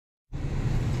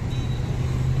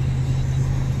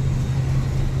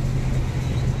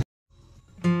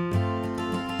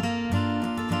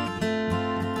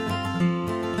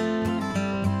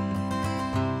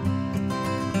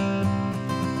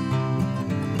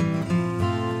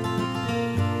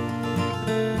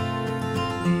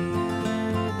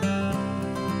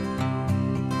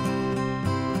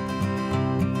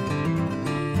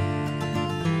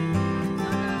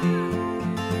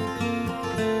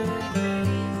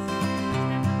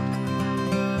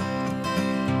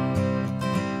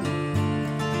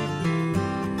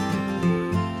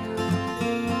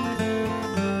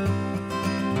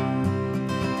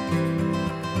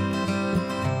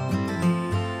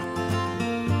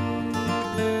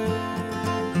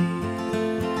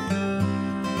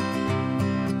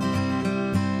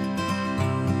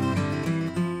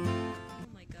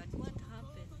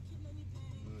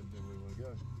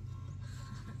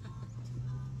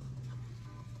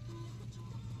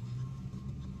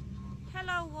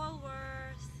Hello,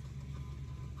 Woolworth.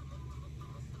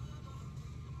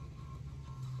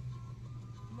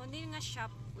 Muna nga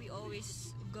shop we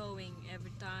always going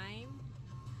every time.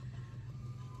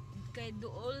 Kay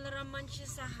dool raman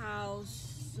siya sa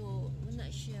house. So, una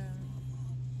siya.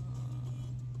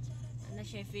 Ano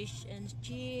siya, fish and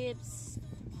chips,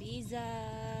 pizza,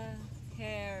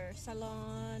 hair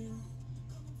salon.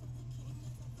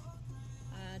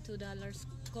 $2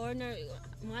 corner,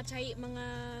 mga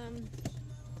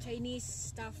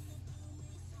Chinese stuff.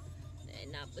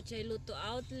 Napot siya luto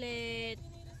outlet,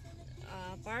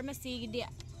 pharmacy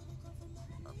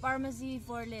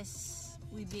for less.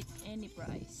 We beat any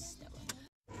price.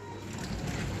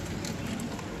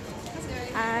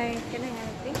 Hi, can I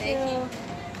have? Thank you.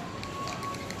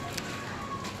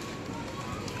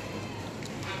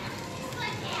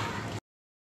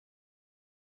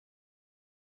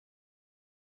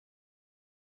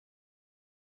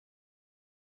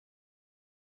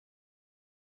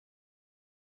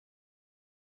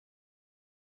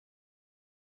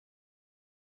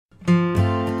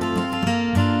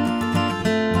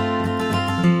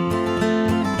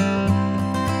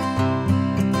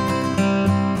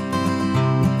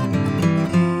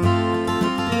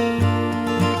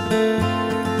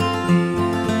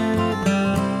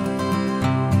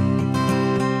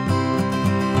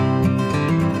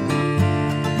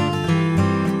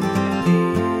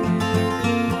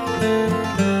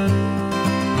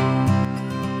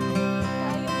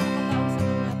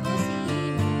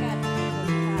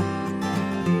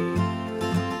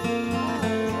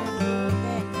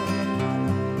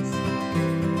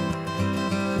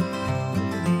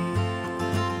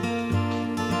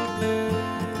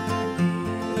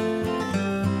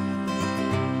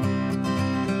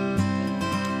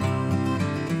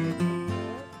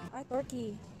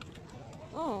 Turkey.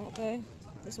 Oh, okay.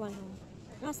 This one.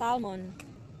 Salmon.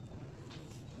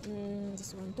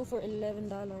 This one. 2 for $11.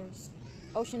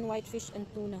 Ocean whitefish and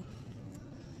tuna.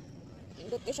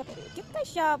 Good kay siya. Cute kay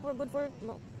siya. Good for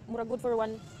mura good for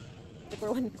one.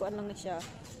 Kuan lang na siya.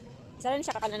 Isa rin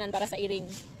siya kakalanan para sa iring.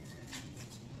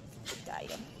 Good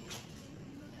kayo.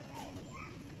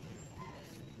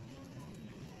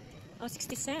 Oh,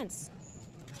 60 cents.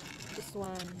 This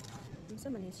one. Sa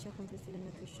manis siya complete sila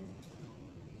nutrition.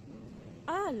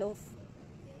 Loaf.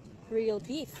 Real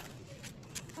beef.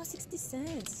 60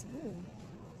 cents.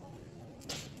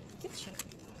 Cute siya.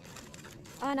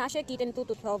 Na siya kitten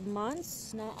 2 to 12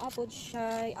 months. Naapod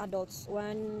siya adults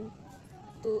 1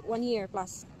 year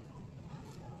plus.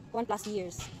 1 plus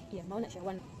years. Yeah, mao na siya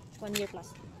 1 year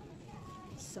plus.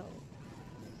 So.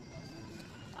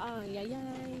 Yay.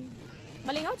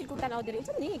 Malingaw jud kung tanaw diri.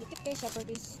 Unsa man ni? Cute kay siya for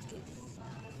this kids.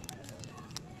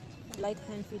 Light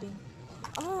hand feeding.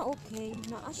 Okay.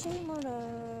 Siya yung mara.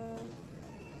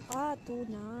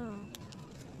 Tuna.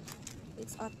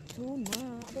 It's a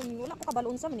tuna. Wala ko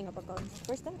kabaloon sa maning nga pagkaon.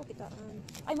 First time ko kitaan.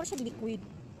 Ay, mara siya liquid.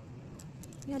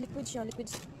 Yeah, liquid siya. Liquid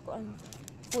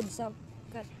food sa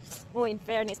cat. In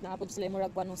fairness, naapod sila yung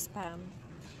murag no spam.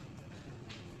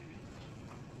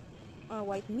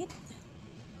 White meat.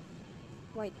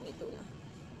 White meat tuna.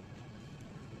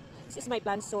 This is my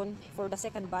plan soon for the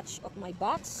second batch of my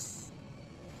box.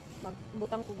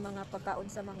 Magbutang kog mga pagkaon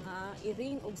sa mga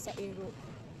iring ug sa iro.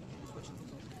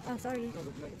 Sorry.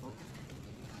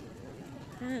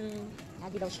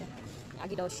 Agi daw siya.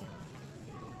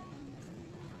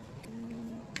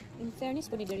 In fairness,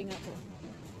 po ni diri nga ko.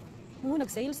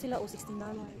 Nag-sale sila $16.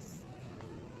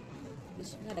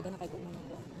 Dagan na kay kung ano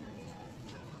ko.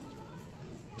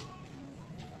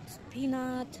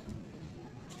 Peanut.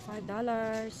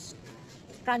 $5.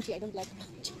 Crunchy. I don't like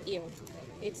crunchy. Ew.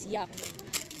 It's yuck.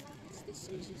 It's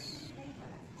delicious.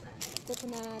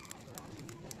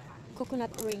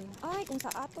 Coconut ring. Ay, kung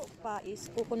sa ato pa is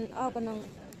panang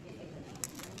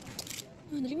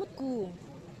nalimot ko.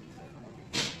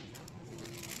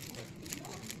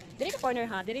 Diri ka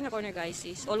corner guys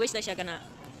is always na siya kana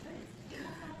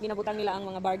ginabutang nila ang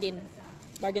mga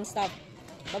bargain stuff.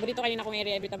 Paborito kayo na kung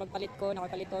area every time magpalit ko,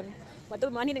 nakapaliton.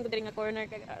 Mani nang diri nga corner,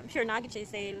 I'm sure nagit siya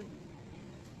sale.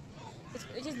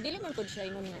 It's just dili man pud siya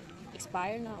ingon nga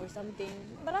expire na or something.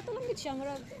 Barato lang gid siya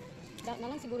mura. Na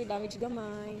lang siguro damage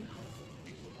gamay.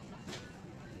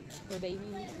 For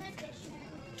baby.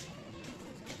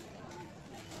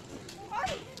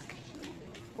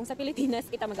 Kung sa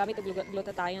Pilipinas kita magamit og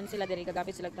glutathione, sila diri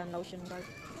gagamit sila tan lotion guard.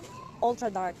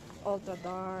 Ultra dark.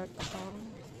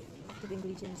 Active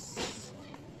ingredients.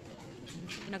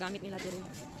 Ginagamit nila diri.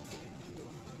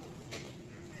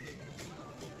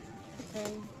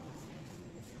 Okay.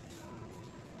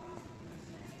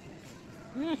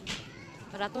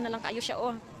 Barato na lang kayo siya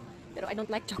Pero I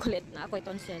don't like chocolate na ako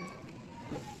tonsen.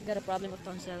 got a problem with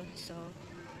tonsil. So,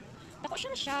 ako siya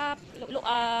na shop,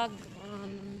 luag,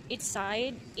 each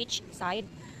side,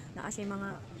 na as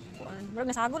mga, murag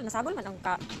nasagol man ang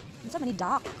sa man ni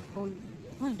duck. Oh,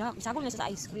 duck, nasagol na siya sa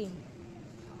ice cream.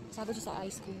 Nasagol siya sa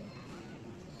ice cream.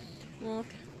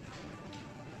 Okay.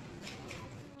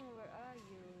 Oh, where are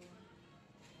you?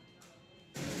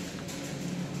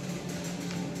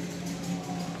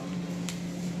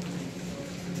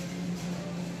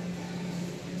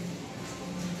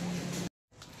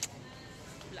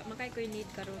 Wala man kay ko need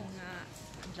karon nga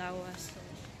lawas. So,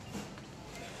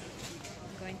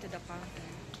 I'm going to the counter.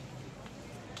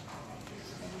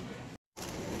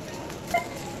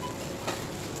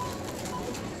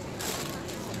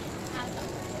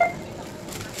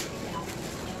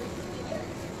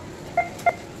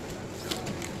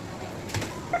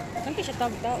 Kan siya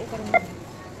tagda o karon.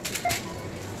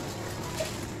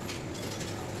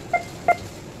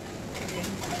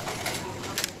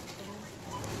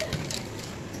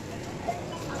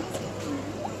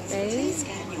 Please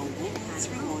scan your WOOLWORTH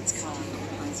rewards card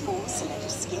or select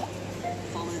a skip.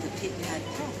 Follow the PIN code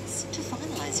prompts to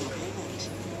finalise your payment.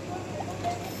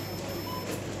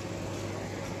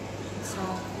 So,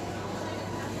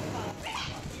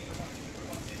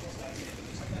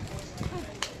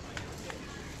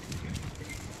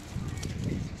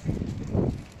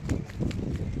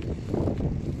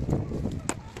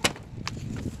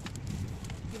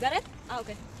 you got it? Ah,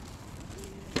 okay.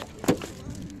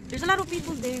 There's a lot of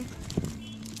people there.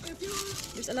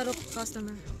 There's a lot of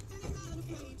customer.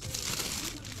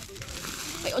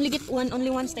 I only get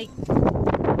only one steak.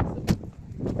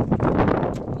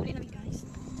 Paulit namin guys.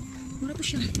 Mura po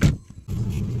siya.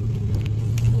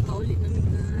 Paulit namin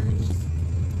guys.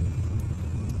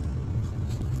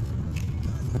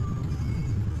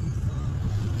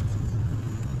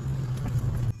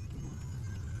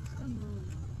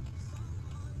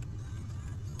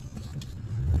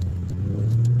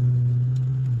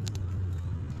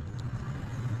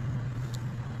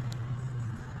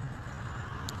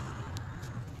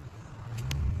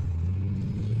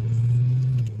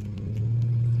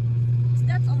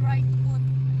 That's alright to put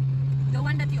the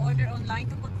one that you order online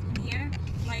to put in here,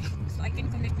 like so I can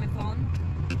connect my phone.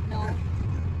 No,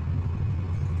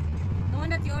 the one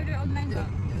that you order online. Yeah.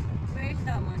 Where is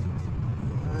that one?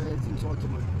 It's inside the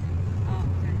motor. Oh,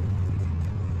 okay.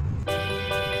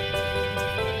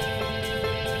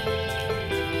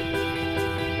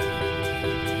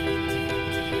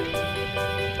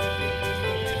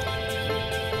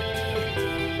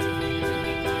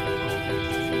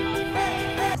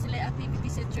 Sila activity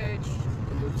sa church.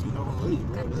 It's not a lead,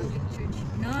 right? Catholic church.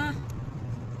 Nah,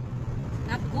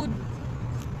 not good.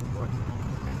 Right.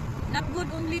 Not good.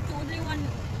 Only one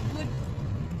good.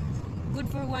 Good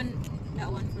for one. That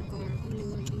one for car. Only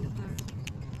one in the car.